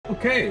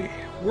Okay,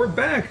 we're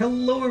back.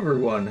 Hello,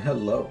 everyone.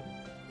 Hello.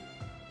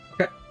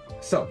 Okay,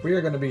 so we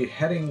are going to be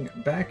heading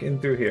back in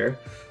through here.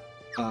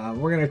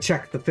 We're going to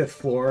check the 5th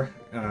floor,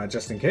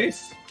 just in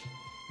case.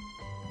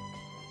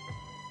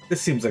 This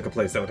seems like a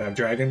place that would have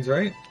dragons,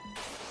 right?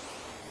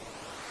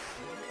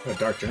 A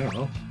dark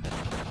general.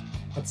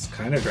 That's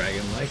kind of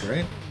dragon-like,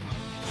 right?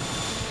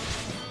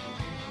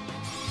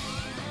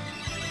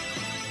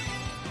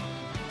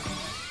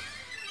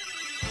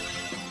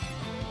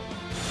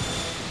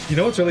 You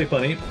know what's really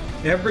funny?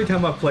 Every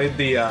time I've played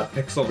the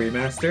Pixel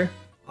Remaster,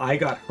 I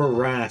got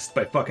harassed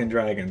by fucking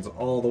dragons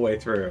all the way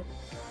through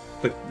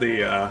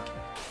the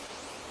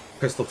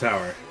Crystal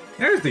Tower.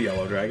 There's the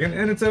yellow dragon,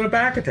 and it's in a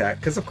back attack,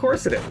 because of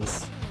course it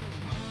is.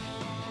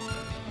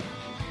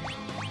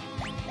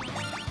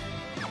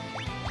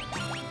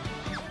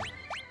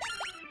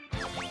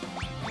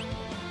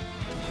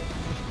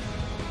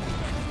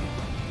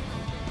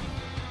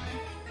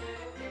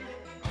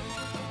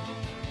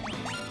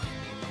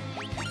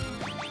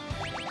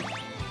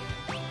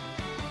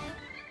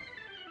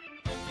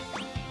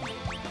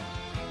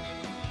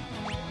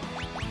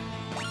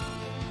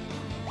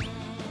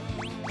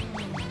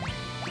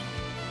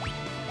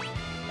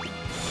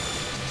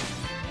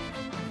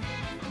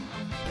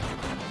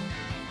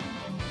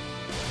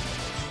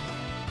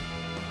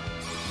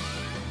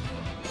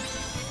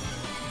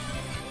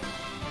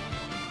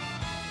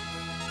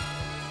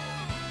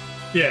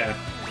 Yeah.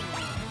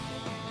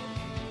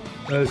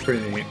 That was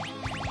pretty neat.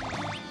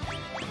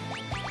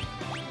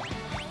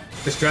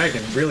 This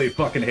dragon really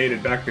fucking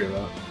hated Vector,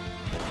 though.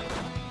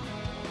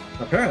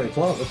 Apparently,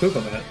 Claw will poop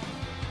him at.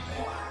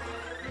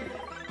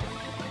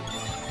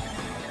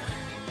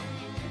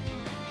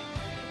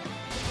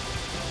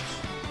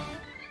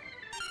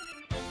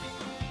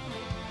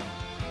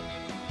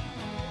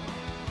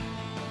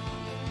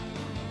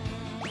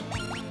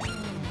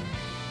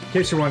 In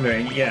case you're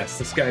wondering, yes,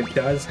 this guy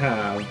does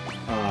have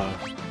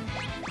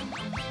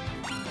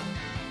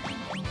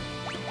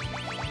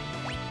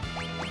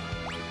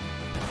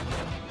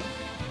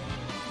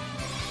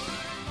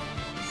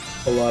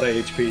a lot of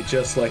HP,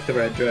 just like the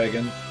red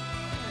dragon.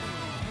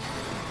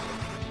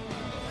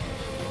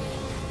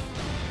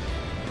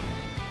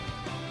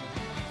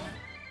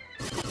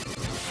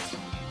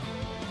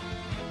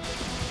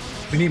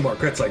 We need more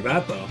crits like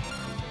that, though.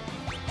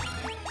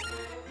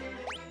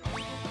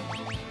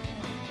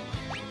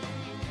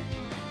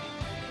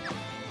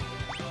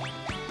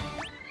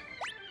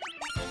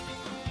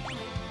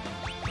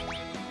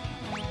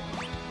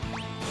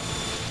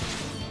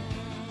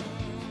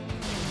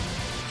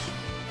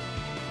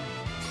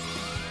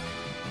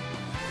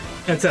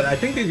 That said, I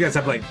think these guys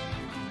have like,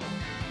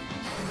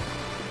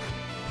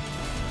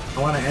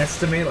 I want to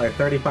estimate like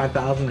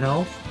 35,000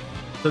 health.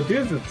 So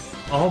dudes, it's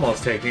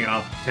almost taking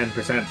off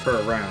 10%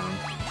 per round.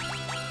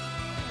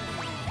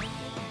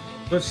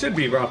 So it should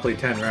be roughly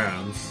 10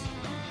 rounds.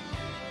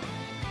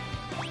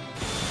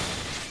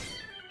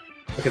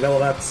 Okay, well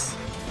that's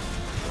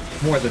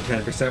more than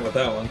 10% with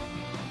that one.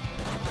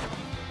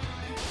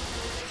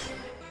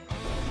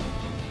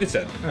 It's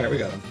dead. Alright, we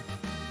got him.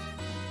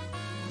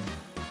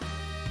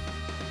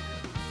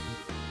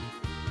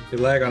 The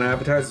lag on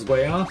avatars is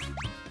way off?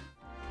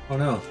 Oh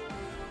no.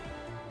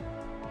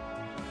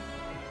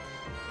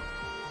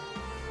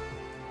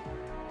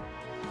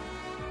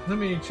 Let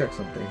me check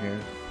something here.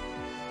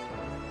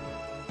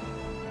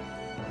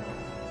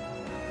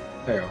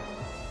 There you go.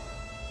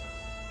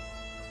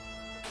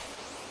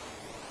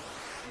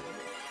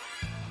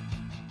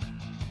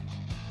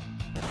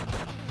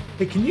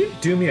 Hey, can you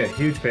do me a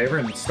huge favor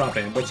and stop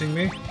ambushing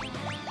me?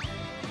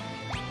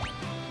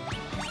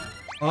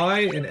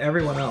 I and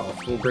everyone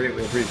else will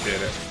greatly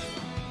appreciate it.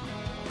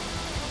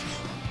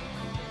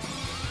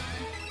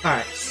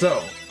 Alright,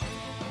 so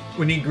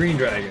we need green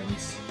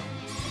dragons.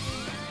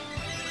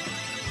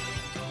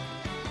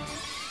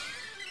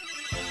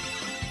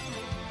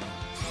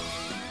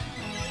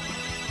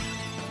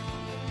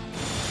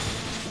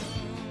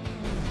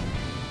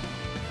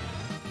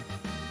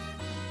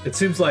 It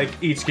seems like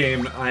each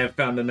game I have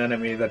found an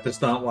enemy that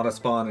does not want to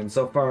spawn, and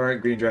so far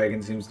green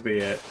dragon seems to be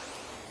it.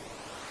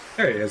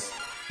 There he is.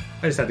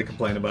 I just had to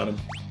complain about him.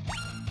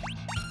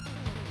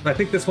 I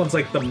think this one's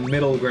like the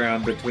middle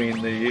ground between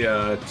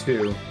the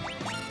two.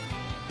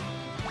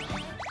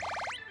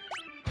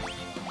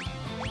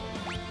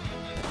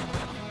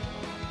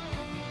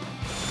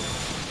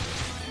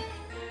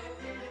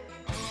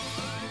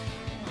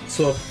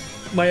 So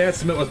if my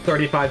estimate was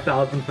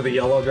 35,000 for the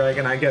yellow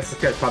dragon, I guess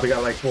this guy's probably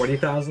got like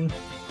 40,000.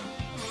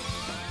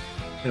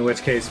 In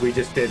which case we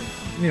just did,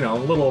 you know, a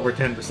little over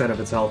 10% of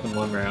its health in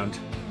one round.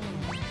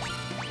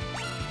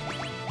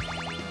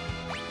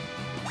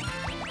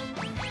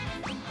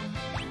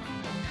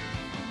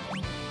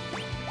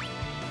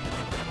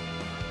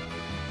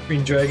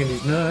 Green dragon,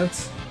 he's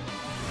nuts.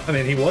 I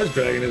mean, he was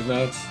dragging his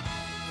nuts.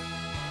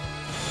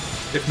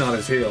 If not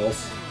his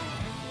heels.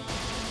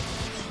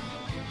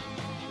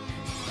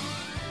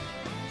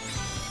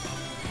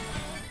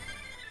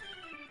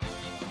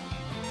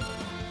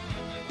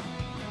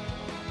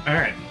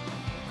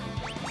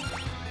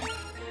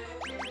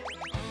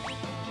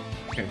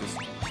 Okay, just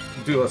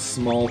do a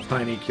small,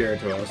 tiny cure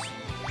to us.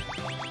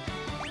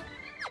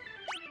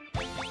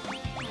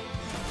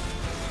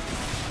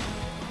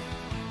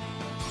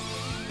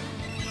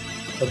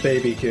 A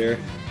baby cure.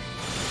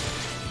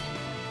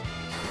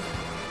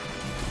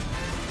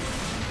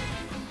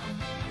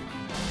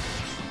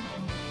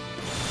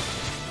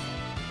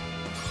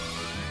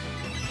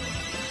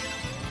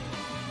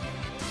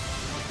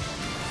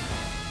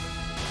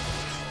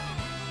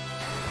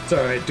 It's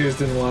alright, dudes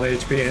didn't want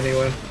HP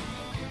anyway.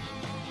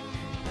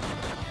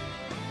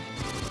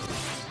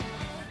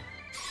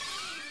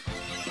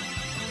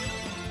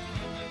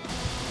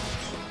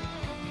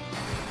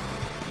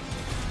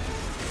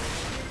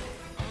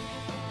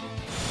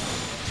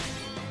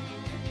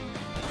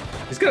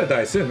 He's gonna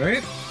die soon,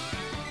 right?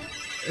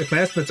 If my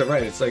estimates are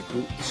right, it's like,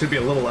 it should be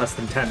a little less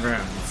than 10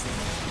 rounds.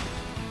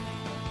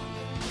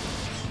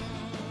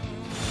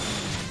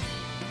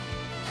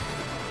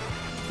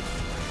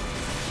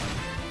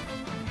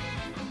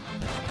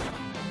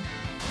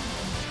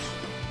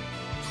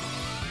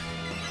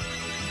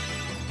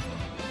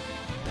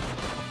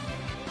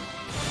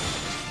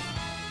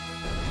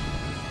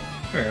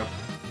 There we go.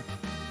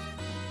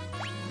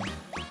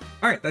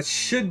 Alright, that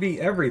should be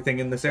everything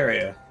in this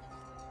area.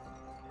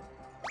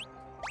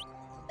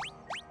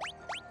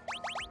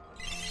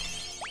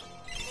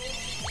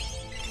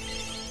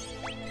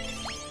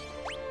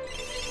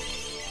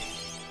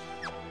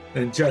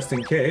 And just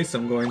in case,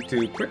 I'm going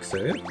to quick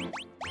save.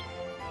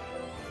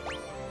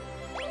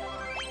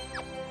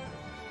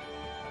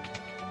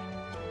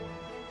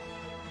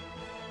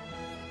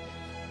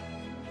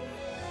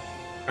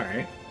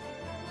 Alright.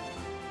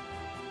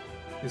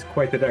 These are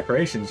quite the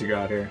decorations you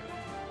got here.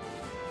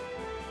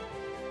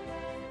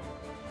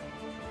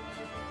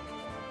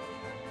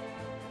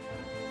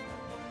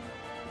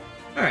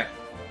 Alright.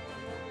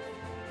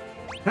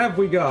 Have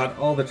we got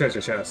all the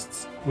treasure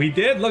chests? We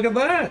did! Look at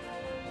that!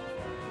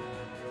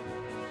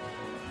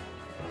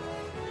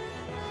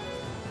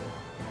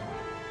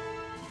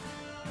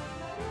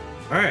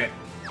 Alright.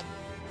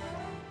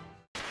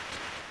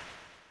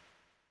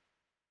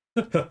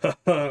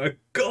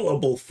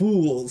 Gullible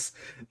fools!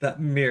 That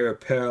mirror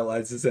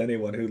paralyzes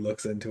anyone who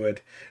looks into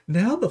it.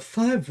 Now the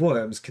 5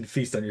 worms can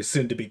feast on your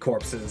soon-to-be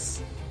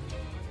corpses.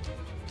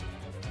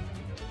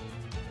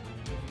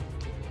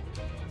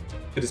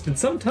 It has been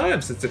some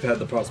time since they've had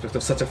the prospect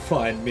of such a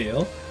fine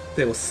meal.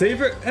 They will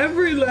savor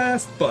every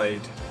last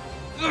bite.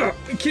 Ugh,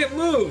 I can't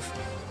move!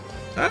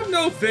 Have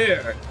no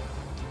fear!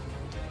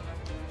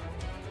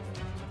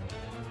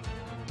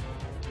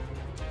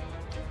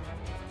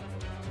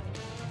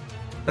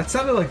 That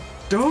sounded like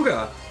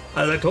Doga!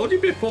 As I told you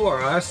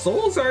before, our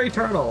souls are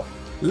eternal.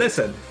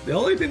 Listen, the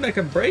only thing that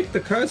can break the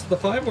curse of the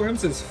 5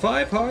 worms is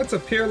 5 hearts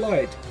of pure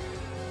light.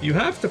 You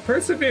have to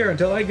persevere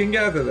until I can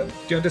gather them. Do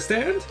you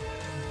understand?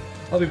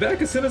 I'll be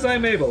back as soon as I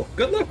am able.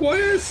 Good luck,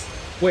 warriors!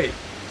 Wait,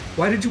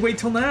 why did you wait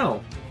till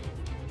now?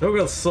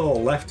 Doga's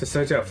soul left to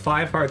search out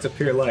 5 hearts of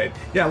pure light.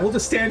 Yeah, we'll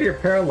just stand here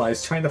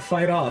paralyzed trying to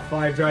fight off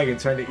 5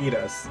 dragons trying to eat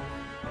us.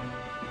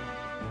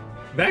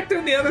 Vector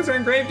and the others are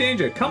in grave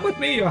danger. Come with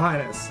me, your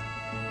highness.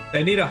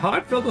 They need a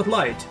heart filled with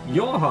light,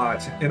 your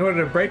heart, in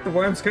order to break the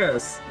worm's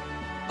curse.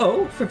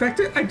 Oh, for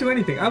Vector, I'd do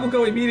anything. I will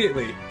go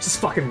immediately.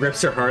 Just fucking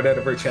rips her heart out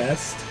of her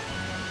chest.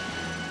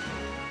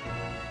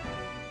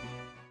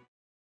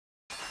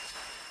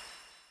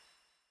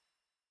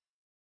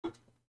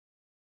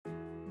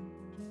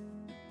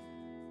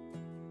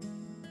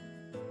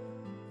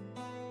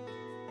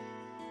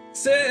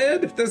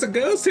 Sid, there's a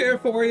ghost here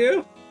for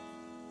you.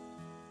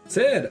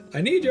 Sid, I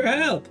need your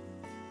help.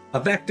 A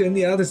Vector and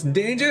the others in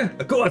danger?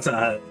 Of course I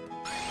have.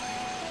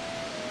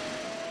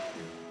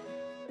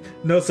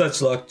 No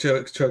such luck,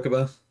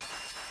 Chocobo.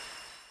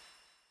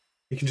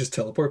 You can just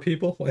teleport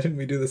people? Why didn't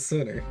we do this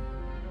sooner?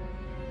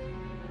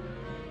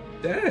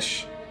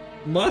 Dash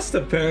must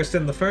have perished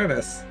in the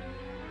furnace.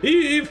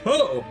 Heave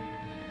ho!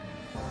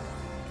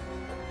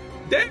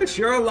 Dash,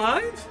 you're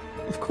alive?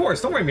 Of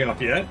course, don't write me off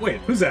yet.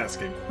 Wait, who's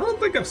asking? I don't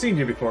think I've seen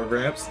you before,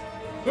 Gramps.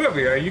 Whoever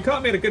you are, you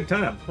caught me at a good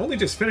time. Only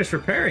just finished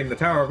repairing the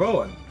Tower of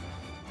Owen.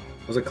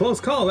 It was a close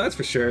call, that's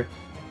for sure.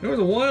 There was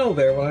a while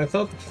there when I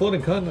thought the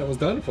floating continent was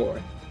done for.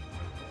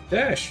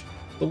 Dash,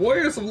 the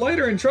Warriors of Light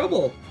are in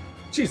trouble.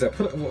 Jeez, I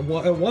put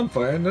out one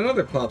fire and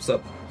another pops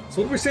up.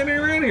 So what are we standing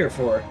around here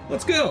for?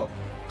 Let's go.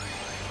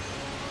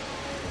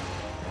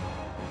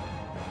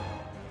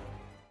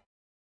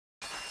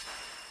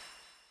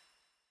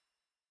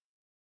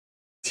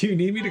 Do you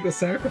need me to go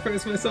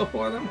sacrifice myself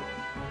for them?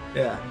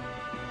 Yeah.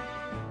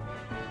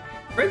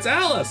 Prince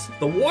Alice,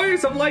 the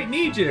Warriors of Light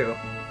need you.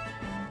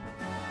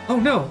 Oh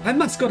no, I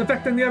must go to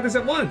Vector and the others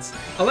at once.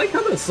 I like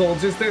how the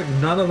soldiers there,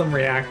 none of them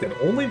reacted.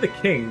 Only the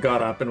king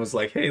got up and was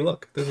like, hey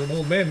look, there's an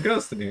old man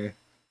ghost in here.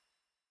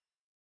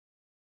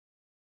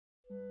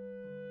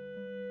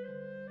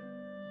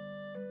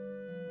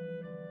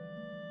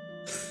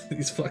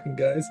 These fucking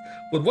guys.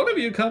 Would one of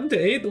you come to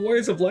aid the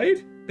Warriors of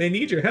Light? They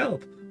need your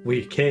help.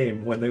 We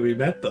came when we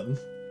met them.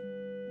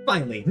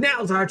 Finally,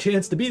 now's our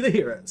chance to be the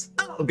heroes.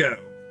 I'll go.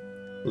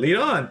 Lead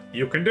on,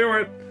 you can do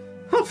it.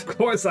 Of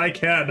course I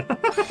can!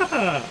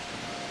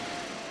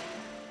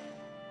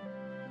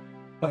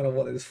 Final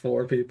one is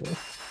 4 people.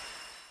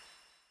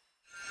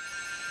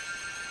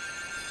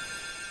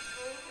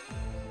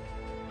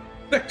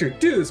 Vector,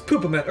 Dews,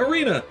 Poopamet,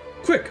 Arena!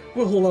 Quick,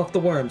 we'll hold off the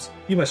worms.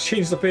 You must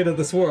change the fate of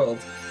this world.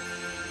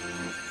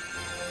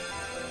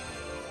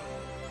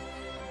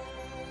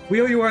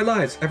 We owe you our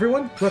lives.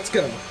 Everyone, let's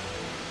go.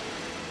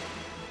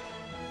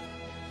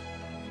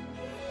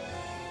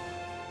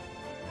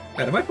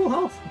 Wait, am I full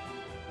health?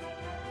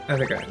 I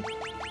think I am.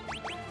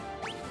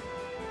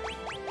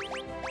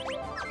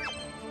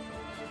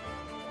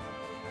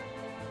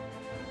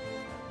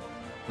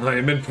 I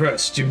am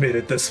impressed you made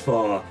it this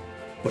far,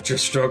 but your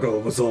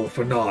struggle was all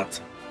for naught.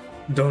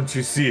 Don't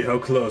you see how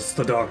close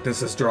the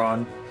darkness has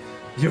drawn?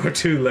 You're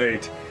too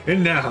late,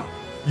 and now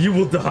you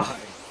will die.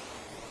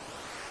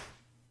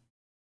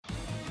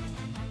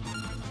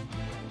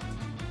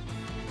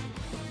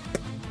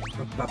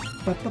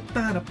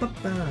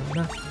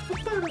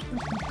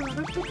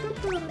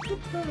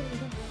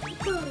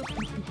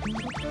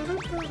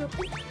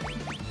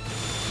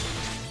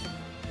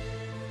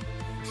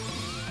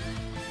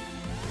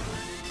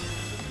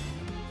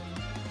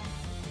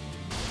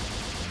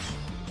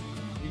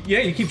 Yeah,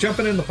 you keep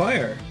jumping in the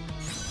fire.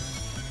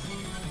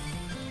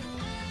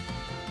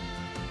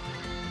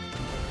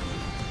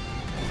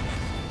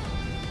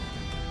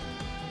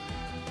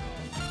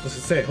 Let's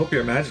just say, hope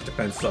your magic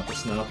defense is up to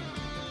snuff.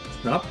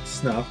 Snuff?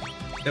 Snuff.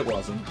 It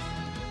wasn't.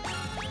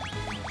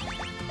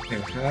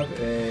 Here, have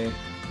a... I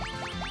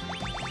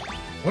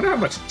wonder how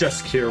much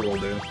Just Cure will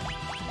do.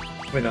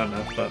 I mean, not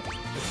enough, but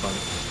it's fun.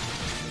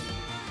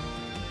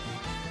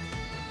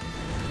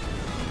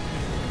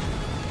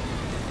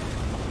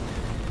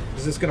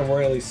 Is this gonna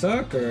royally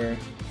suck, or...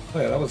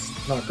 Oh yeah, that was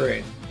not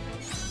great.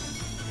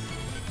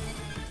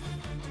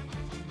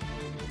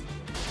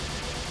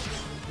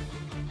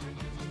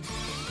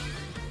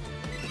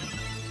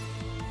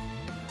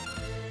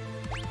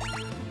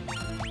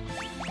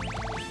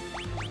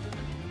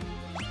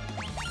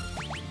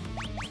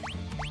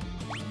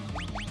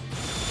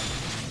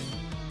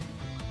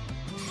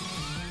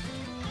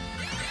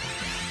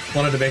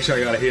 Wanted to make sure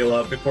I got a heal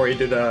up before he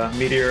did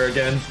Meteor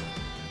again.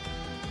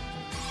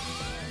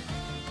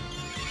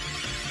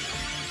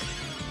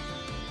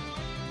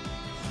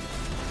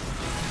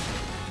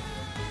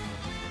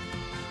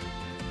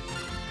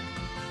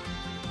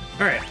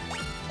 Alright.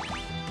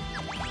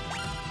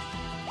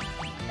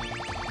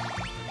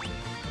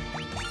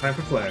 Time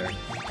for Flare.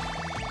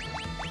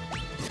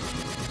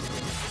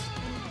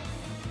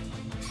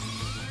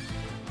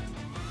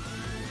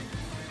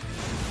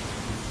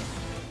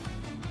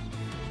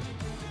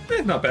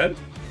 Not bad.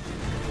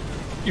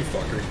 You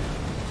fucker.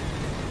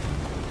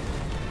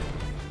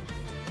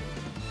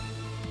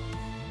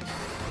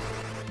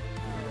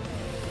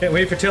 Can't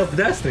wait for Tales of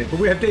Destiny, but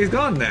we have Days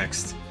Gone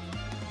next.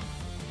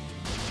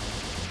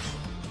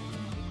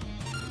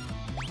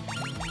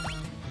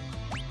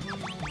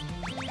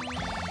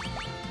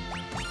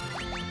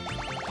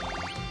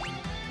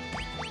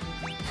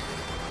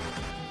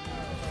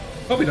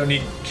 Probably don't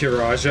need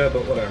Kiraja,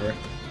 but whatever.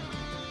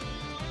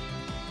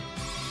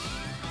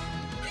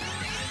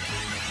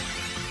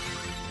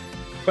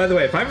 By the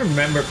way, if I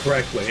remember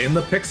correctly, in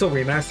the Pixel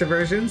Remaster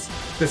versions,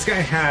 this guy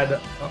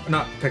had...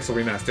 not Pixel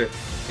Remaster.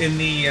 In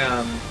the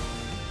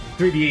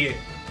 3D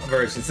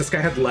versions, this guy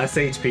had less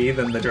HP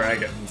than the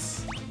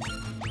dragons.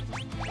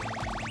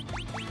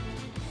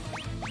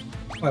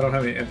 Oh, I don't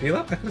have any MP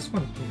left? I could just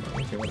want...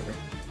 Okay, whatever.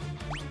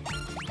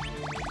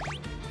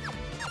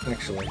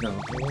 Actually,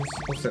 no.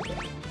 We'll set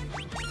that.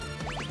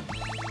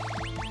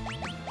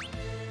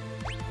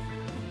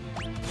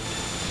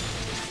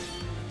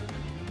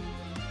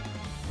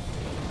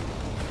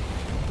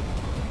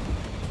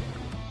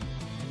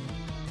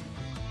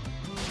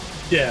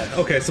 Yeah,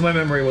 okay, so my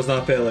memory was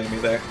not failing me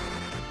there.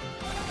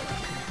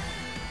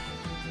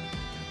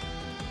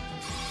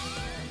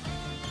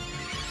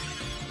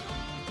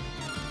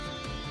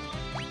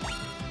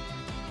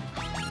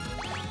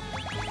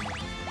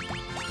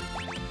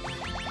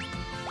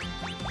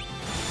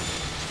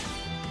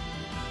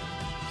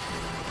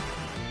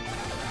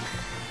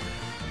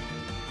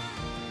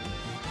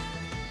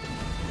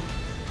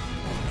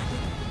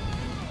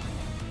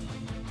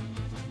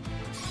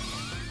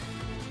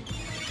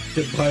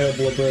 Get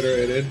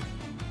bio-obliterated.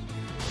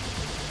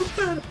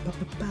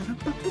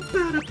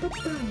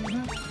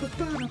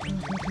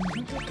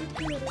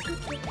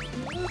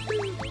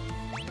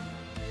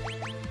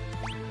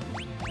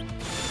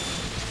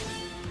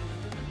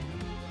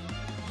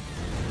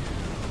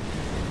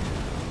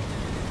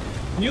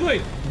 Can you,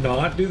 like,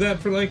 not do that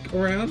for, like, a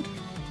round?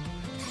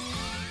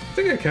 I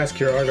think I cast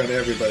Cure Arg on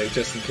everybody,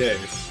 just in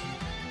case.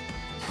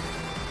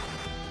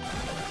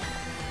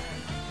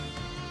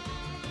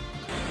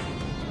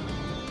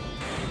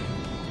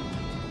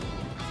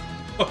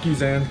 Fuck you,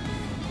 Zan.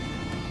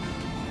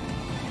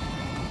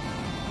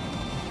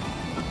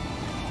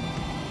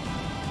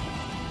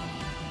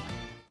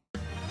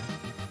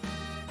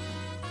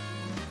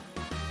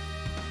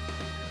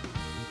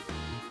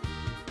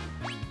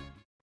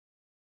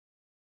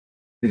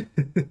 You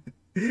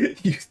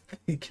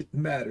think it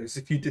matters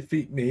if you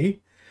defeat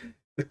me?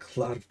 The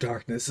cloud of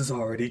darkness is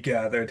already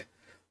gathered.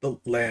 The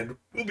land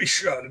will be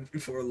shrouded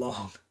before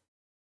long.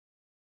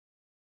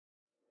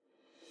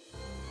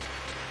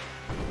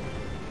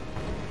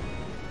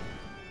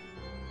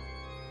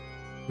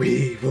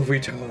 We will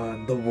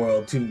return the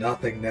world to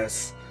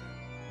nothingness.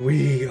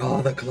 We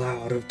are the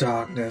cloud of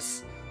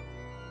darkness.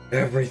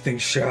 Everything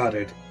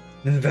shrouded,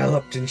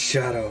 enveloped in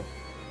shadow.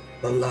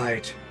 The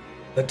light,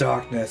 the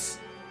darkness,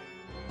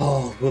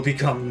 all will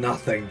become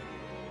nothing.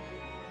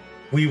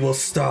 We will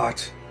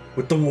start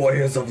with the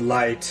warriors of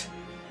light.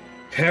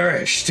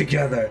 Perish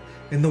together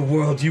in the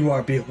world you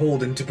are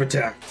beholden to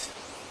protect.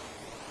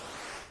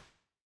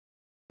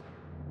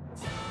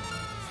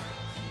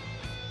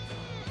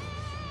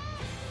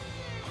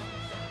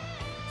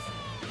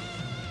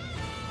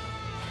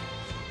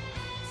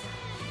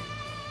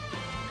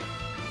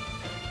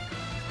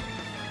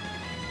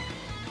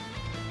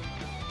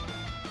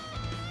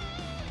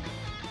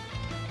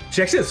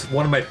 She actually is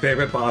one of my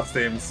favorite boss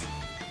themes.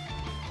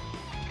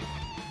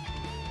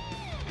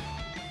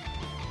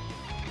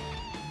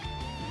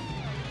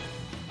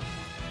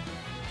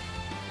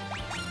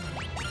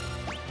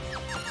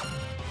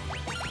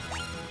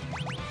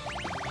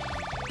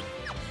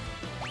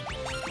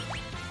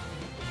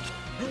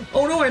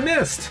 Oh no, I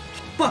missed!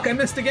 Fuck, I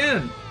missed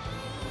again!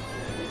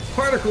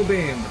 Particle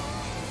beam!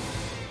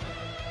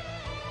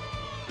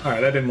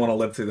 Alright, I didn't want to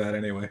live through that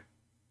anyway.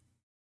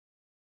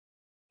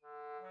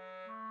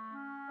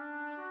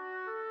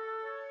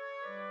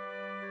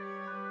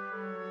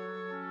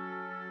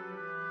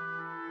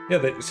 Yeah,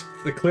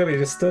 they clearly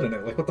just stood in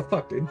it. Like, what the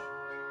fuck, dude? And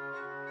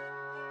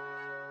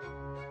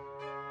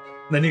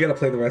then you gotta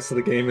play the rest of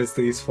the game as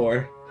these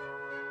four.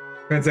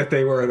 Turns out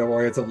they were the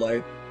Warriors of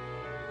Light.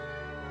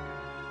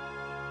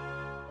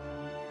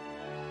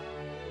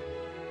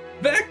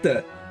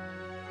 Vecta!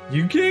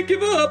 You can't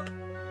give up!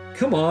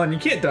 Come on, you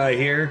can't die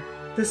here.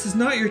 This is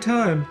not your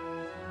time.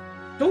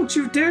 Don't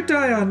you dare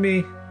die on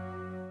me!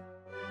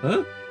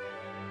 Huh?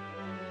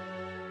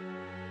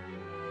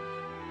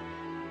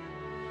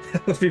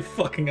 That would be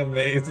fucking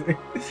amazing.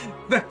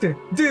 Vector,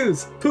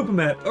 Deuce,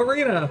 Poopamet,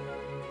 Arena!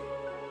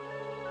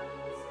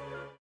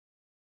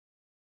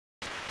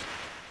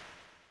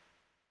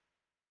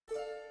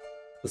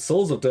 The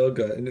souls of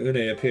Doga and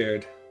Une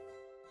appeared.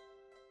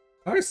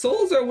 Our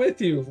souls are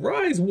with you!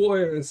 Rise,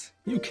 warriors!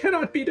 You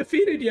cannot be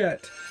defeated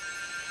yet!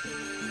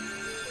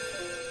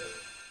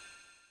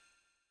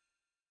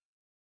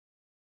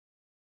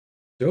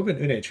 Doga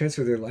and Une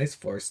transferred their life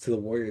force to the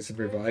warriors and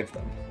revived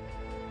them.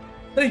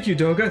 Thank you,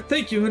 Doga.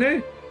 Thank you,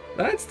 Une.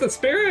 That's the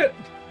spirit.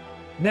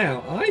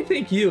 Now, I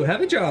think you have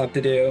a job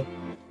to do.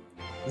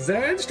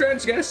 Zan's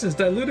transgressions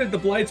diluted the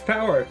Blight's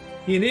power.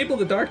 He enabled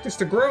the darkness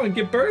to grow and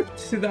give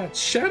birth to that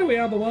shadowy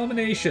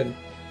abomination.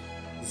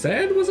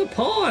 Zan was a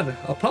pawn,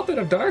 a puppet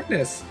of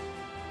darkness.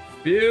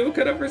 Few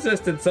could have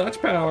resisted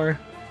such power.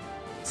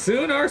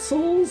 Soon our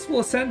souls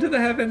will ascend to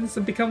the heavens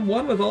and become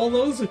one with all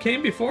those who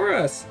came before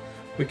us.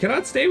 We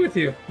cannot stay with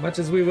you, much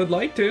as we would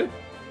like to.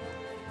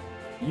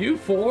 You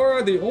four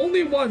are the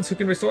only ones who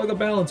can restore the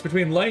balance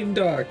between light and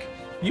dark.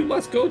 You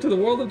must go to the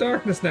world of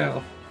darkness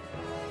now.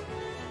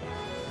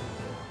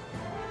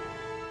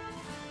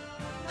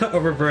 A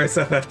reverse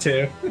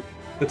FF2.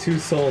 The two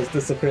souls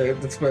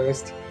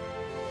dispersed.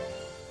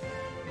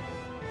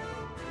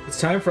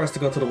 It's time for us to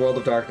go to the world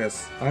of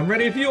darkness. I'm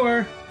ready if you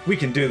are. We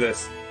can do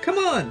this. Come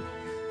on!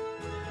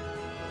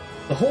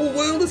 The whole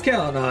world is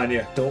counting on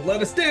you. Don't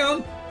let us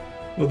down.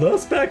 With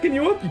us backing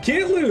you up, you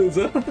can't lose.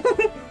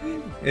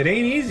 It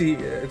ain't easy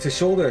to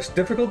shoulder a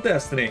difficult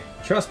destiny.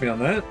 Trust me on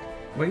that.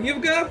 But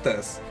you've got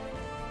this.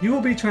 You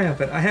will be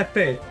triumphant. I have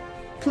faith.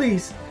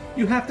 Please,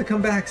 you have to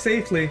come back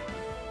safely.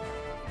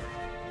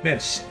 Man,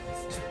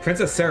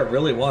 Princess Sarah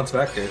really wants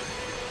Vector.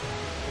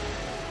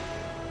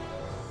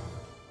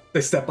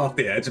 They step off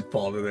the edge and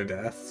fall to their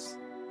deaths.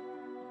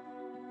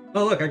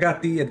 Oh look, I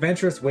got the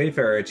Adventurous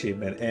Wayfarer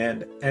achievement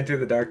and Enter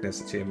the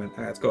Darkness achievement.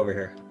 Alright, let's go over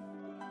here.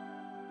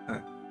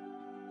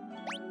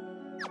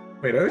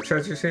 Wait, are there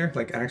treasures here?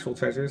 Like actual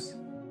treasures?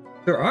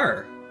 There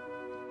are!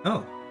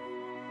 Oh.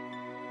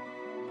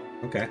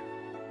 Okay.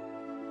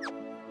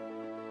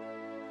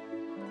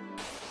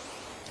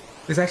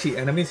 There's actually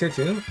enemies here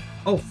too?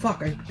 Oh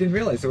fuck, I didn't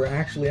realize there were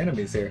actually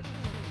enemies here.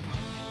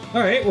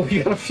 Alright, well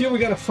we got a few we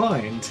gotta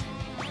find.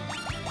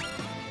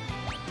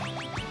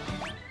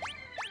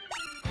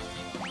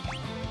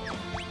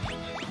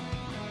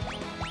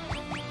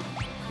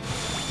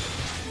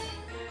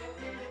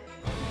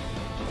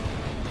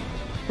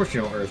 Of course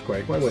you know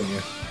Earthquake, why wouldn't you?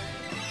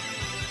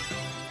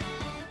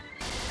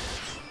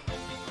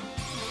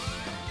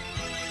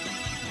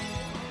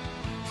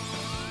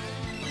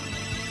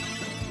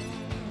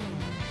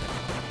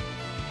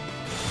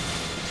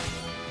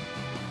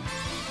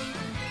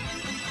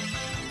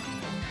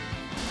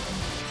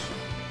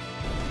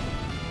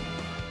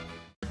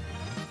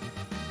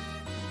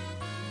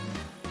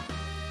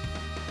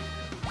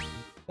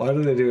 Why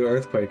do they do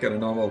Earthquake at a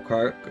normal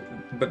car,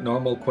 but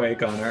normal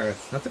Quake on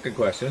Earth? That's a good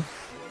question.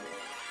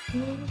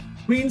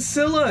 Queen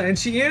Scylla, and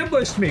she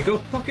ambushed me. Go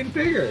fucking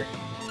figure.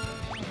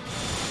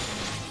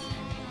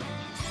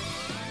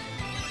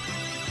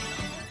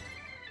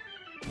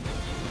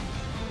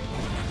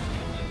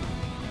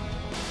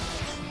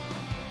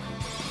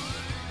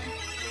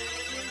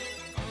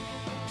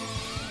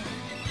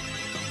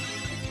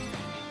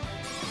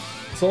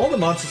 So all the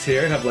monsters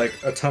here have like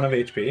a ton of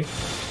HP.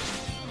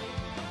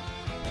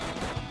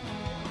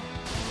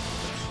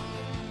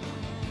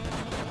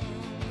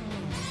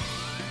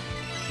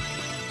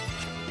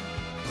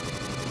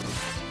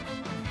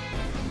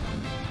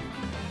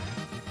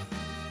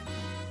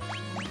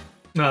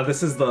 No,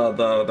 this is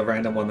the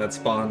random one that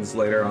spawns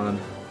later on.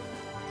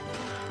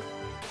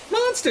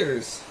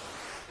 Monsters!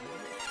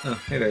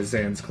 Oh, hey there's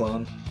Zan's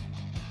clone.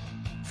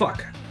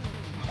 Fuck.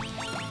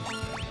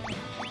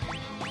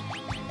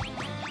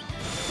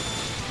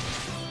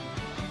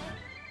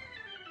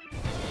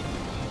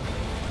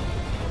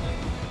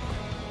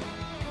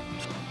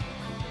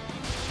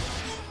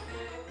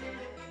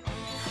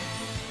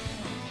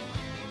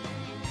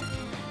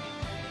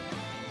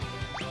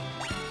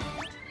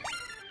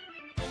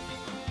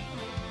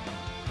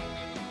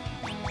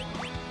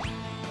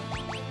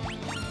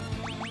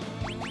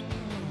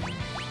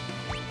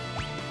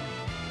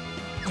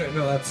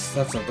 No, that's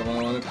not the one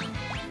I wanted.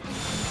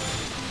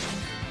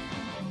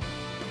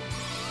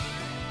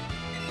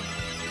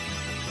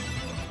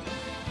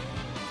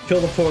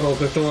 Kill the portals,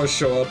 the doors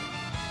show up.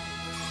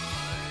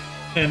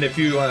 And if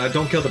you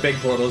don't kill the big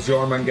portals,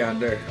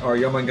 Jormungandr or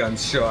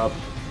Jormunguns show up.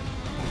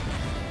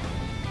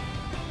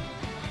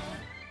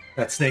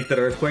 That snake that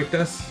earthquaked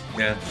us?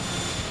 Yeah.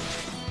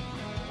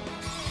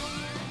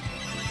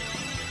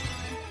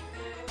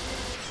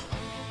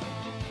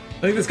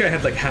 I think this guy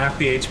had like half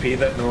the HP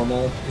that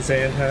normal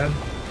Zayn had.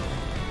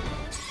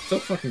 Still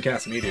fucking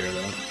cast Meteor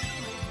though.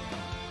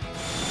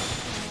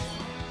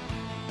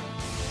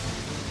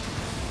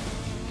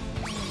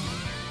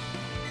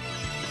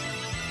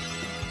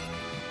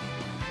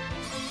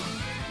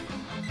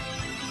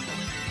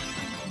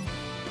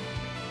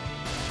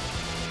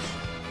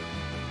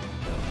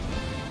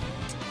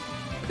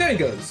 There he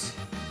goes.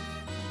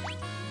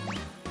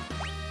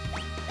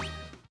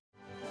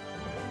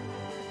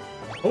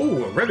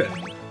 Oh, a ribbon.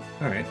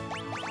 Alright.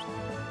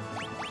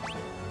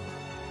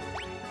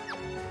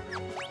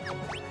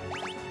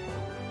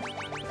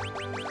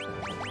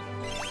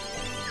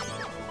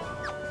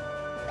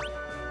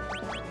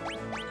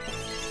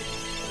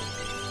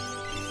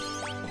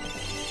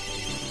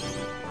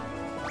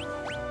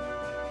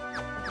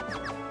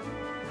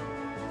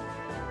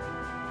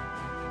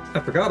 I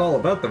forgot all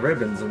about the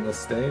ribbons in this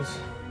stage.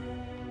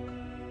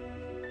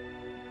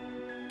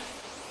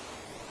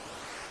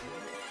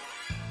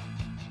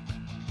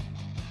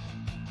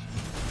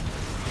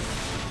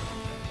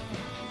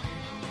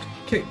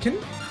 Okay,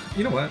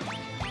 you know what?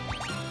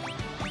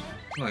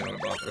 I'm not gonna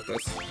bother with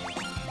this.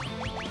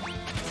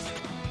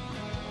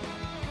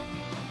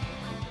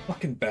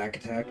 Fucking back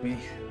attack me.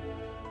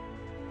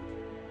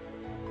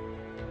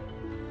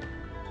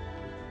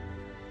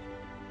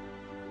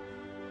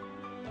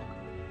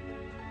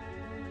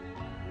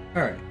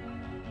 Alright.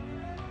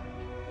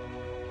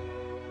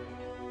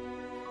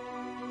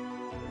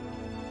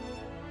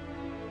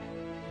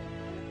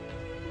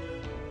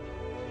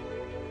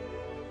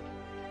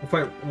 We'll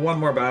fight one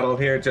more battle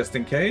here just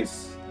in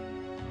case.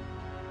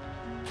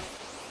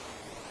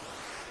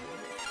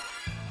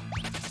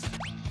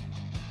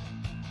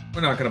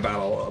 We're not gonna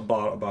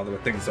bother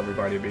with things that we've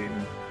already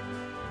beaten.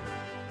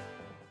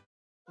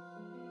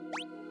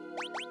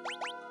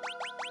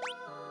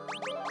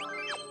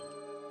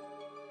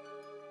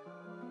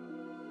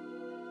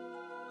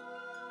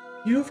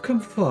 You have come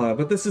far,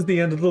 but this is the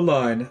end of the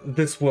line.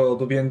 This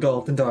world will be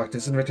engulfed in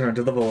darkness and return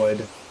to the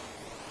void.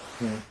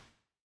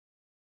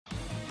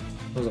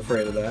 I was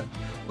afraid of that.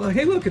 Well,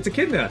 hey look, it's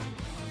Echidna!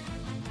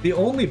 The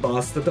only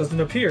boss that doesn't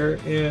appear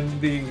in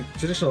the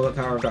traditional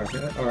Tower of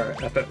Darkness, or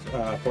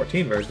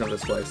FF14 version of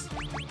this place,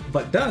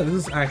 but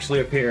does actually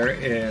appear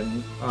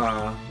in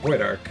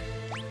Void Ark.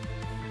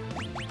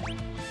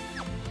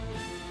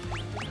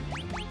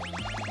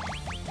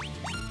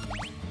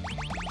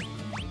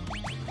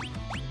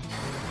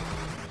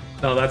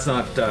 No, that's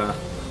not,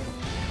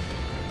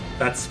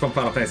 that's from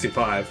Final Fantasy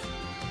V.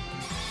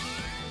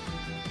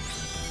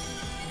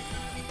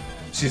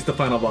 She's the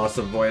final boss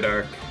of Void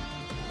Ark.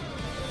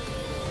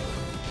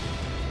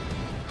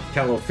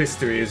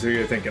 Calophistery is who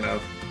you're thinking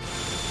of.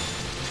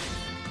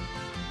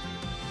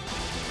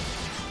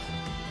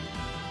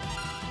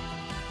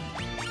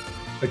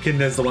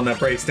 Echidna is the one that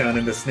breaks down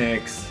into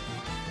snakes.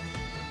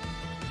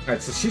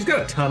 Alright, so she's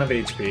got a ton of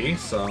HP,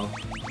 so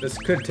this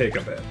could take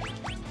a bit.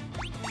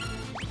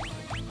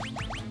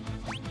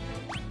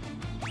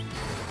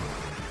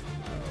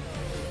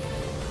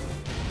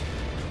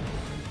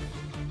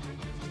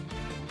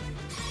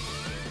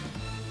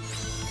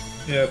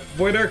 Yeah,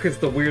 Void Ark is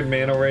the weird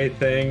Manta Ray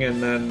thing,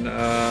 and then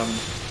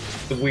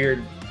the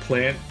weird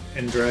plant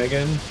and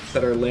dragon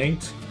that are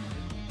linked.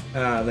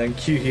 Then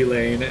Q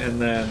Lane, and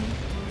then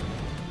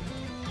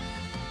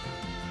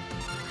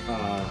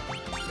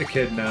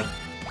Echidna.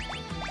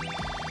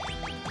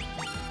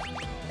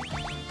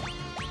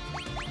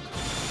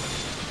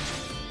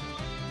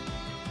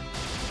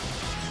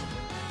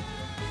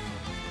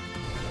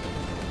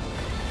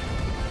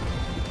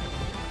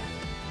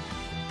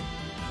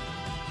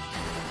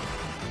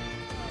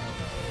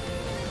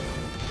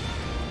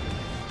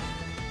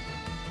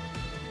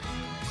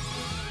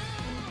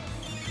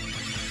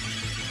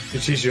 You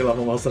choose your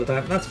level most of the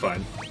time? That's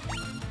fine.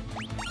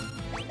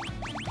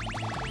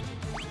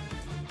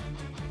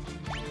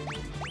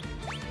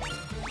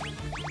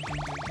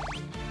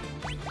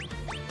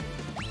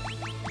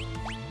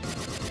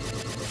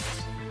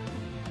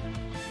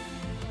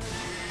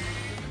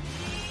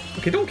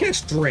 Okay, don't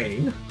cast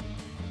Drain.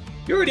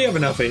 You already have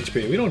enough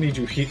HP. We don't need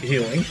you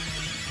healing.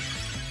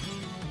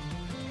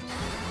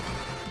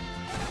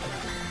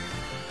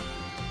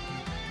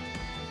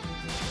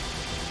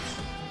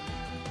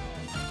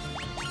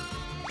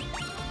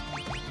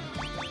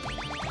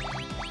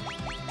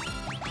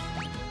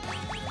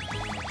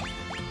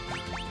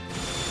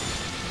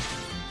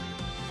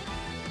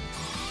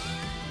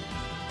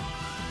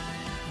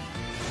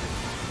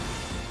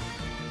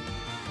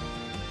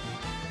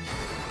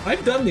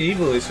 I've done the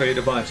Evilly Straight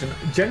a bunch, and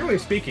generally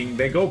speaking,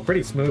 they go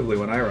pretty smoothly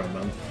when I run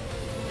them.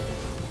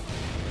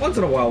 Once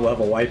in a while we'll have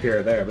a wipe here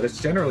or there, but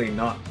it's generally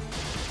not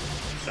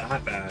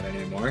that bad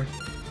anymore.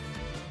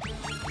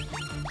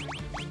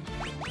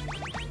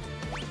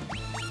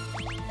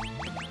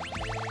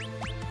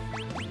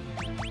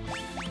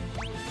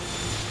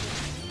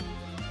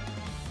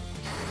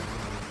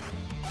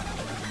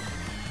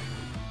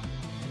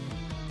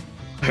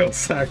 I'll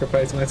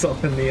sacrifice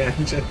myself in the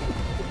engine.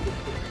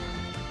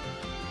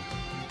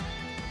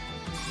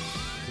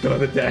 Go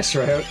the dash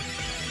route.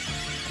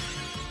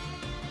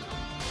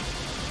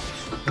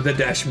 The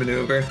dash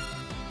maneuver.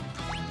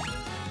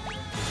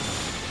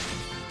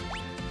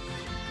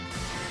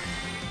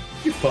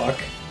 You fuck.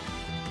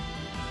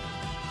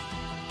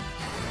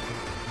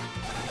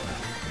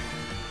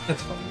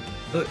 That's fine.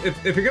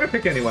 If you're gonna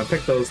pick anyone,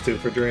 pick those two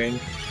for Drain.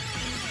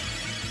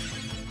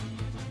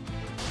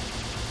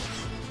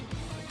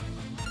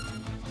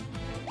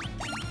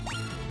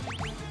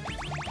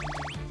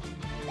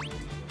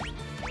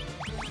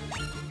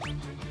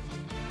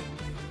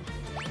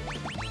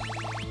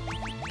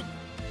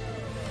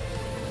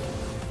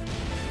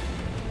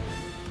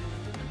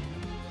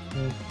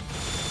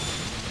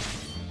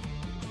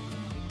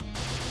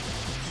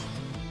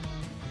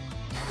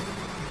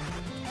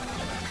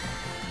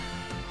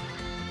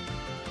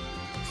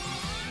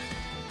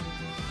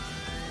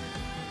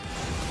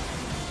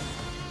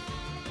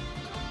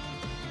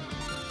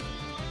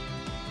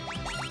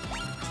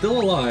 Still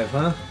alive,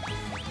 huh?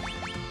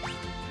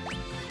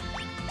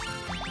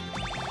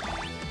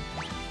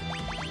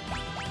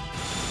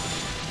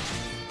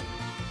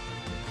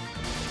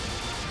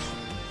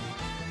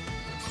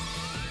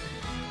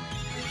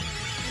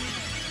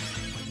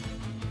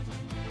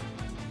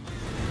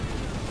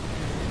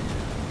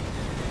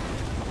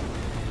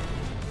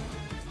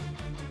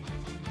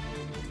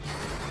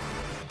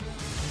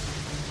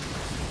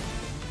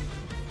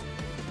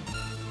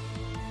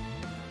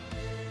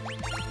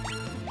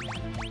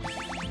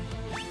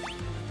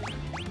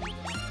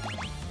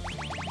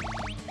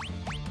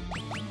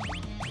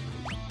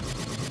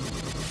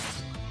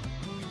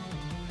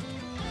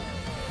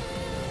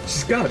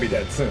 She's gotta be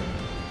dead soon.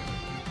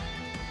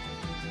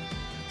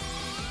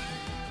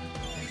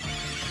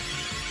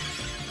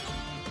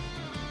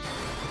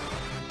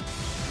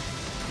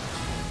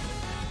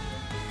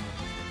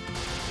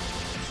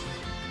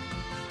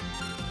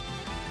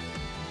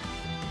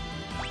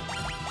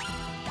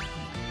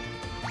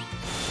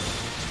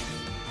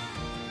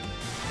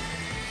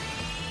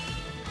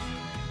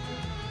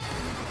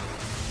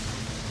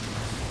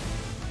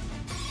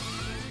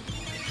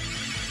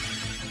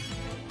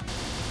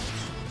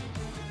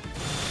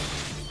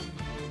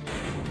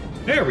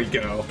 There we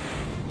go.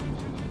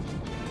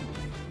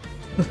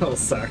 I'll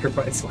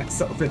sacrifice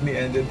myself in the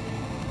engine.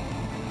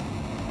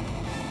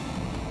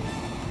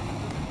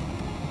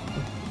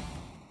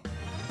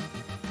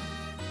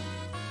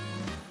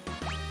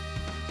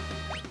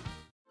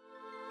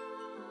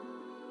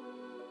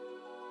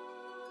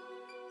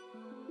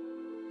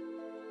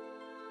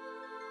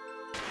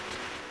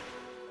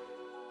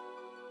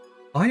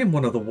 I am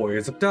one of the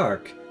Warriors of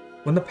Dark.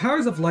 When the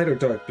powers of light or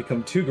dark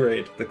become too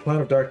great, the cloud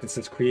of darkness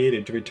is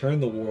created to return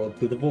the world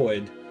to the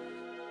void.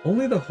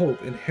 Only the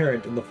hope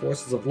inherent in the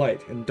forces of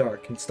light and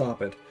dark can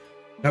stop it.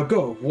 Now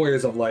go,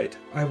 Warriors of Light.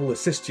 I will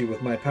assist you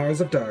with my powers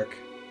of dark.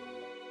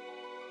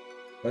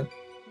 What?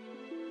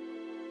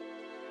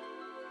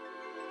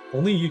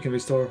 Only you can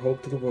restore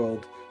hope to the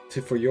world,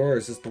 for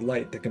yours is the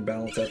light that can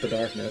balance out the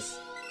darkness.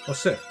 Oh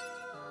shit.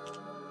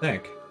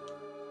 Thank.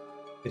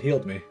 It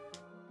healed me.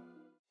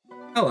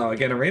 Hello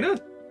again, Arena.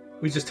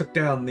 We just took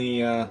down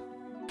the,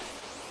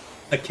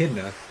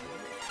 Echidna.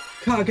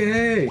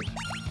 Kage!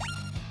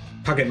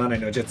 Kagemane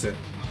no Jutsu.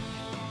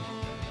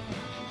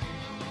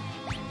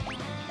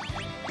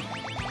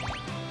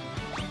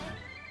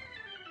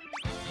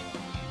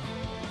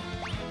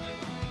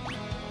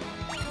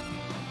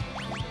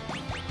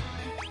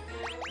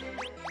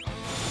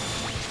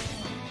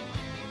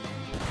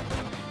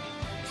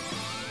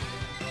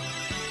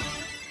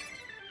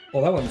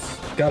 Well, that one's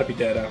gotta be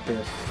dead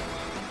after.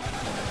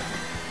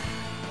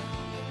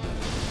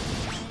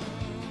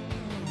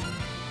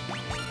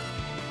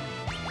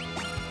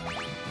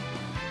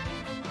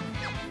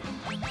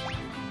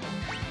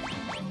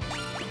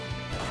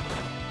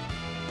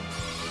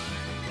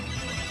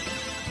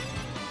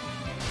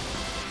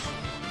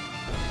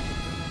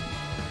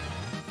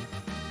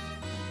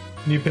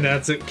 You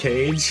pronounce it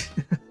cage?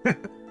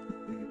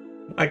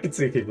 I can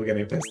see people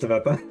getting pissed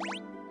about that.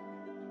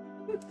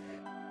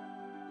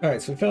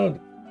 Alright, so we found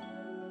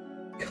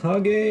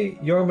Kage,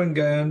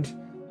 Jormungand,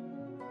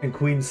 and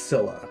Queen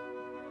Scylla.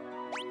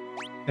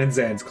 And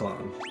Zan's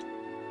clone.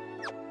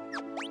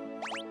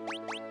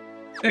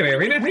 Anyway,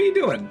 Arena, how you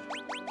doing?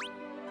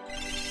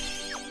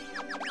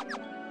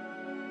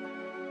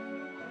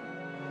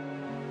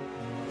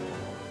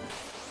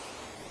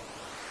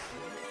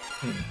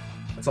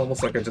 It's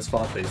almost like I just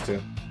fought these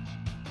two.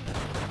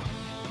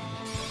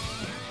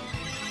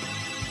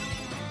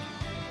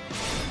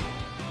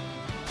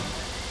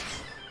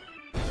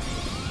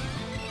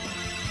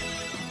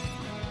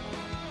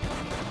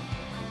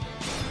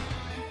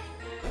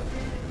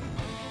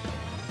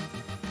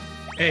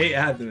 A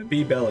abdomen,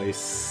 B belly,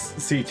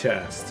 C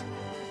chest.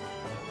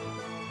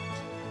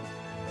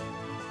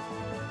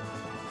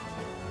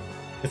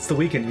 It's the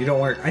weekend, you don't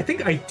work. I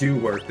think I do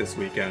work this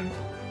weekend.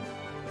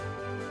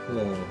 A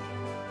little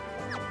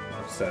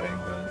upsetting,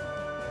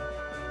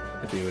 but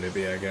it'd be what it'd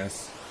be, I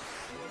guess.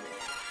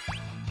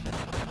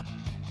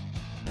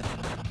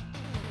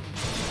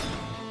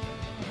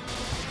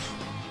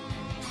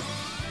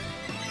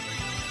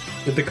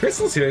 Did the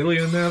crystals heal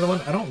you in the other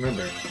one? I don't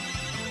remember.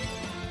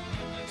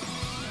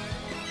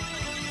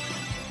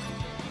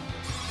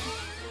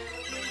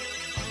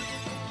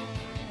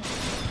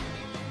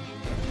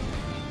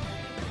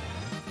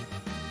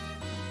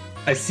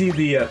 I see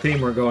the theme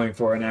we're going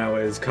for now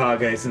is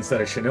Kages instead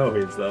of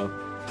Shinobis, though.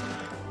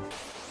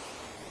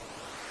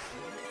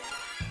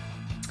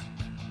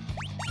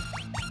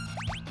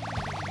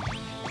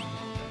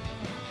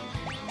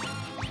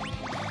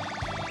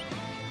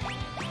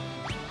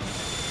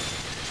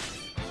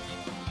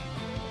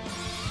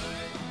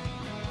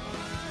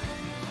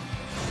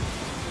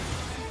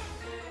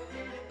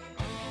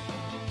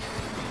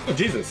 Oh,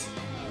 Jesus.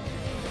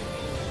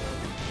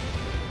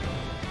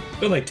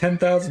 Done like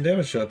 10,000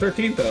 damage shot,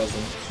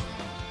 13,000.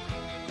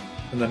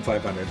 And then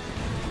 500.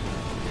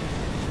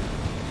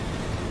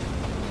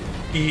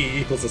 E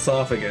equals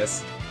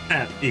esophagus.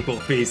 F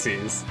equals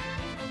feces.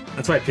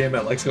 That's why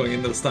PML likes going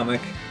into the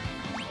stomach.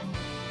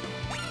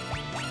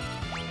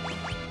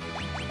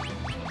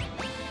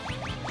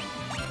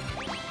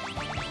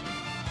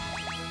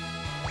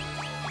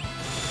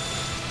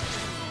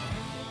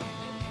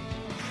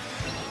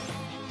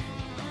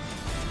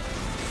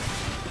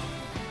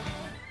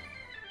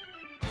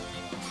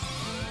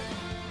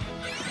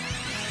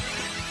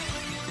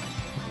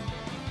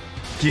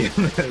 Give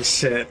me that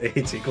shit.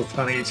 H equals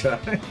on each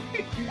eye.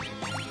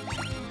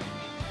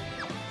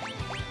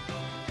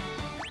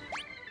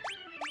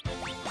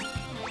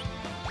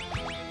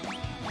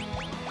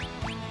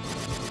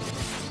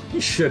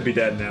 He should be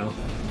dead now.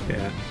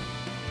 Yeah.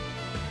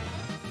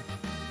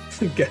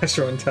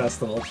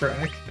 Gastrointestinal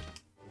tract.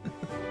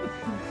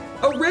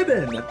 A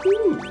ribbon!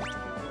 Ooh.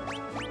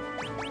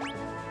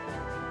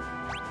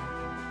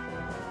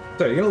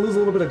 So you're gonna lose a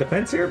little bit of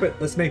defense here, but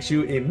this makes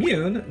you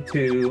immune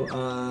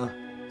to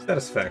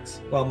status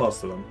effects. Well,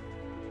 most of them.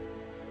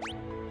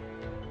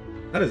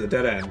 That is a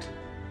dead end.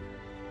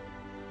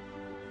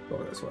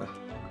 Go this way.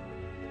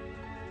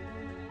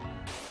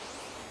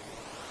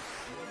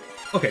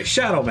 Okay,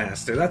 Shadow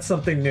Master. That's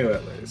something new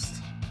at least.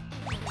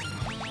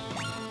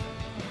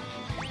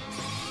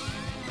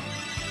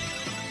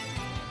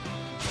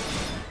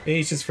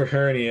 H is for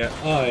hernia.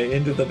 I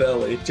into the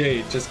belly.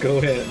 J, just go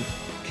in.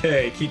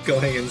 K, keep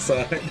going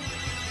inside.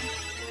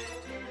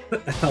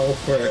 L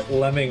for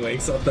lemming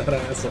wakes up that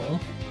asshole.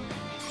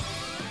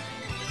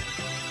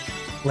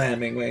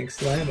 Lambing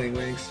winks, lambing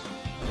winks.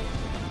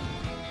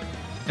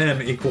 M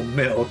equal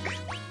milk.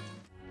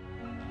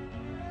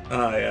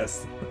 Ah,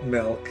 yes,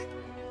 milk.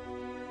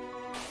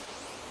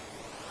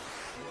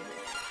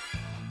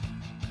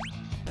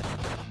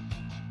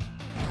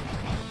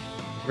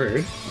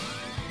 Rude.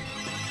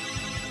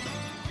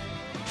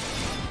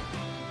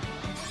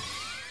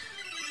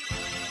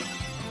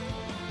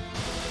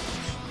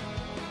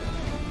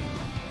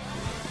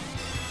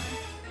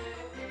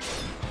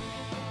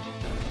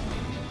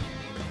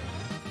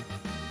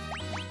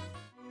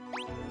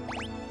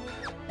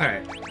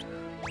 Alright.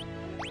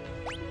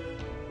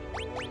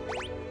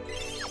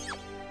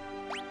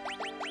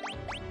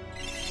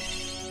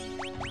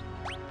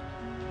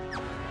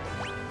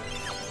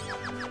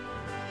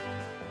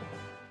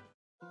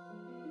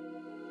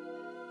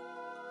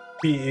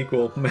 P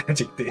equal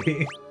magic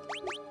D.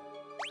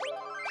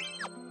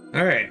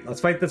 Alright, let's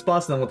fight this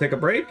boss and then we'll take a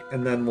break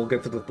and then we'll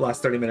get to the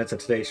last 30 minutes of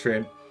today's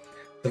stream.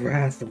 The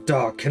wrath of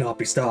Dog cannot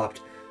be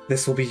stopped.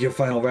 This will be your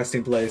final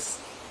resting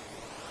place.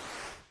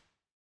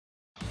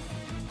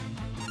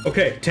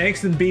 Okay,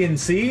 tanks in B and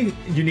C,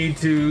 you need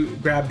to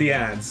grab the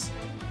ads.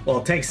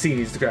 Well, tank C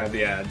needs to grab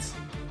the ads.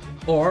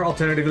 Or,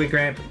 alternatively,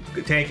 grab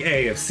tank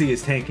A if C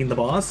is tanking the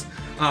boss.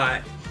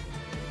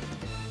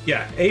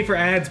 Yeah, A for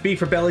ads, B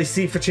for belly,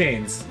 C for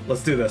chains.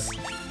 Let's do this.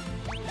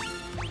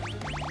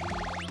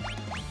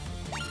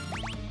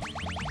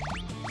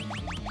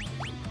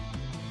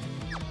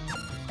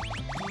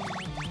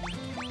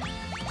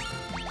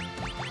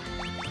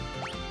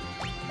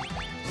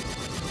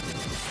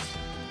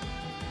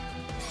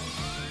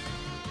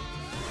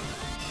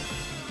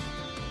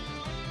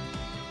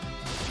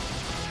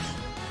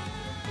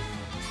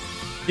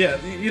 Yeah,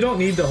 you don't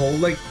need to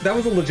hold, like, that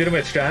was a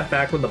legitimate strat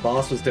back when the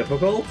boss was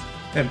difficult,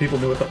 and people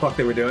knew what the fuck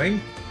they were doing,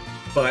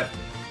 but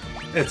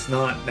it's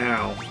not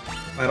now.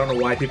 I don't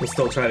know why people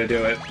still try to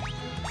do it.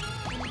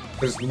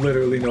 There's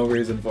literally no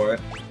reason for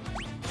it.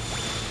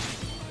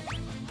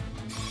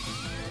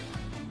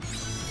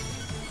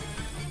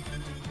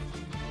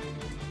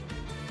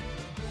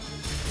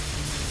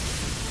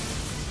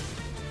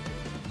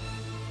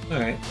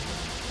 Alright.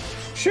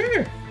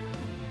 Sure!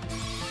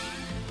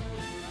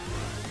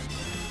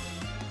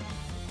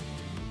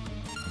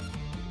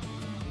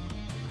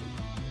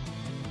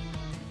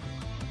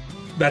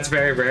 That's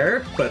very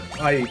rare, but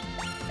I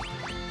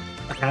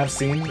have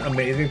seen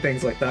amazing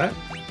things like that.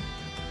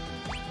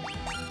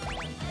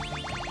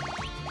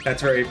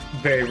 That's very,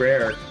 very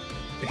rare.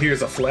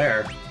 Here's a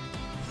flare.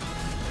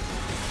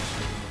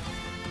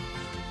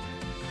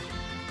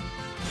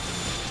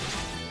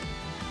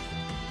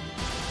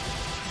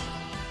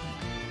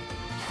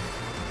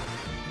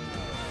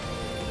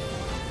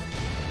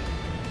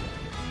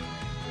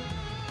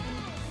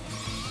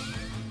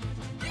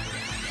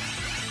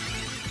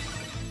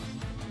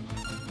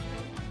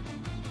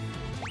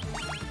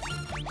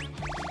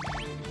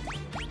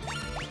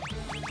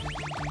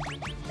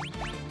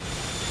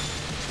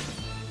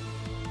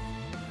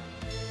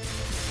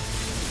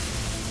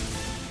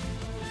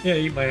 Yeah,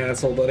 eat my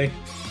asshole, buddy.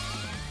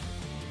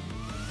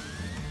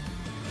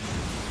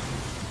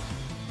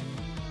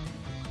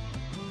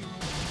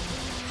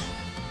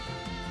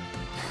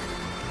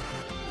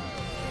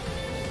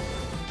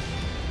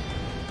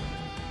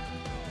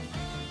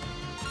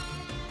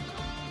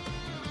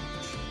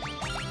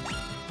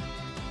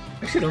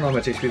 Actually, I don't know how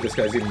much HP this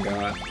guy's even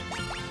got.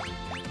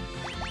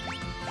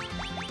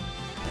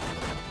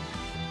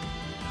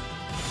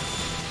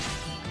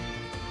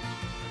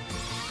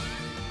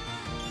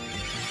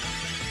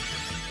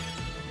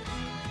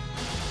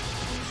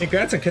 Hey,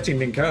 congrats on catching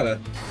Ninkata.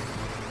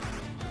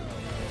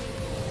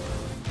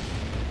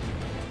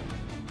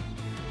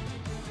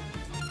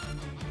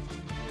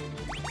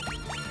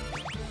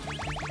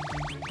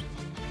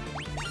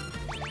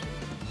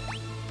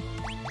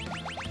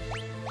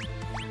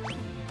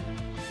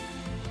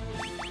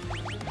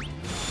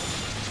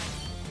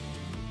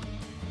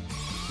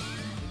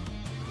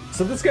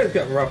 So this guy's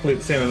got roughly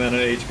the same amount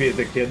of HP as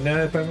the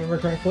Echidna, if I remember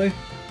correctly.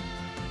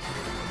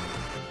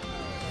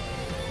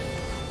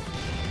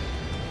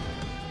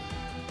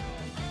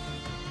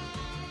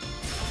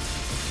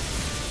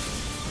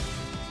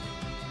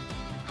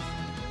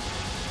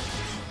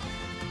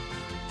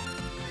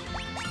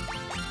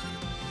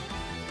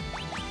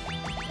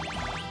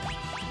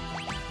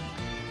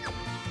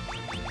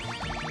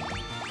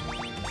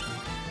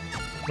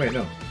 Wait,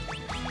 no.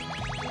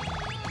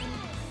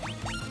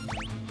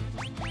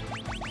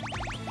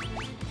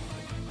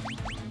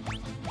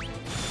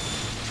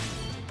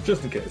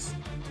 Just in case.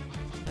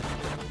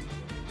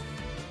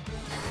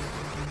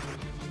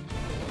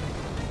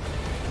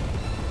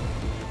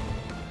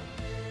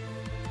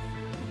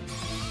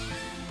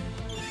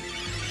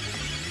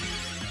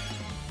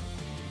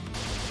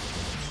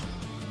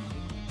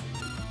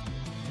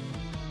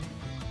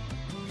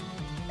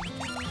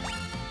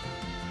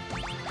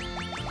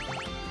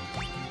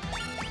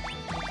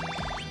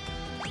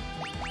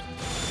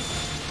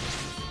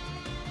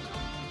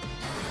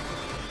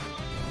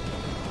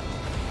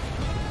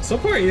 So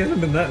far, he hasn't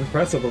been that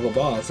impressive of a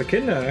boss.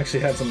 Echidna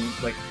actually had some,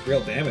 like,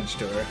 real damage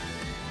to her.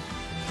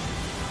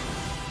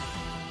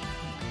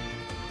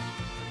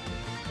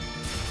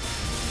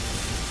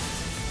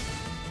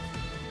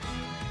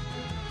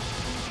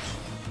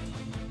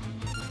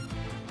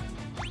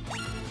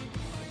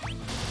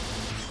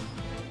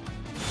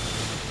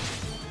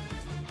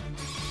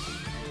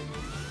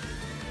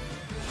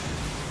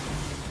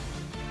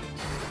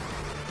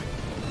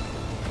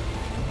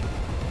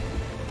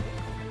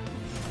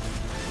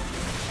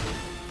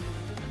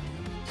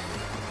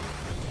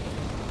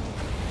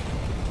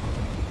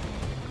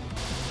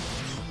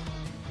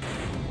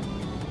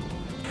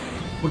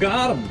 We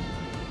got him!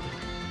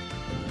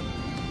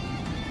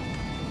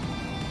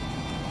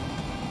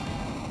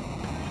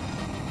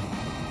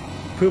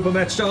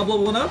 Poopamet's job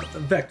level went up,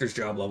 Vector's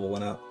job level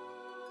went up.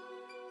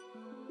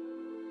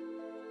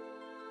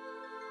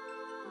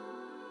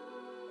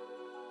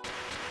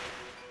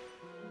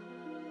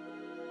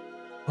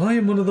 I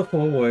am one of the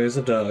 4 Warriors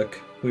of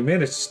Dark. We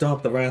managed to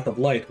stop the Wrath of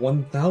Light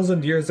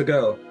 1,000 years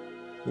ago.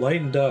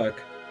 Light and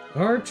Dark.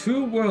 Our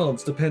 2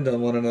 worlds depend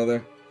on one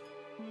another.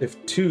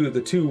 If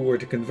the two were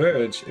to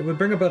converge, it would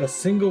bring about a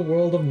single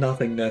world of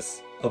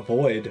nothingness, a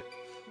void.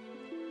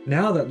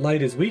 Now that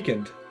light is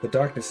weakened, the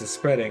darkness is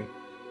spreading.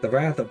 The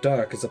wrath of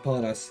dark is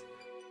upon us.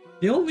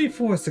 The only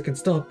force that can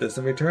stop this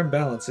and return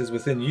balance is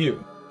within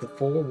you, the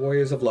 4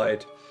 Warriors of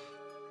Light.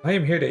 I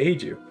am here to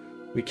aid you.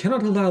 We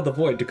cannot allow the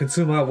void to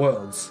consume our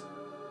worlds.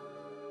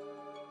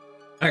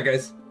 Alright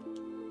guys.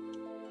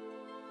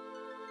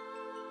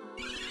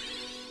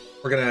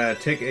 We're gonna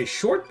take a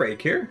short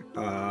break here,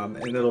 and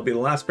it'll be the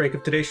last break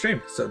of today's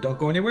stream, so don't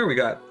go anywhere, we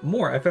got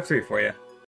more FF3 for you.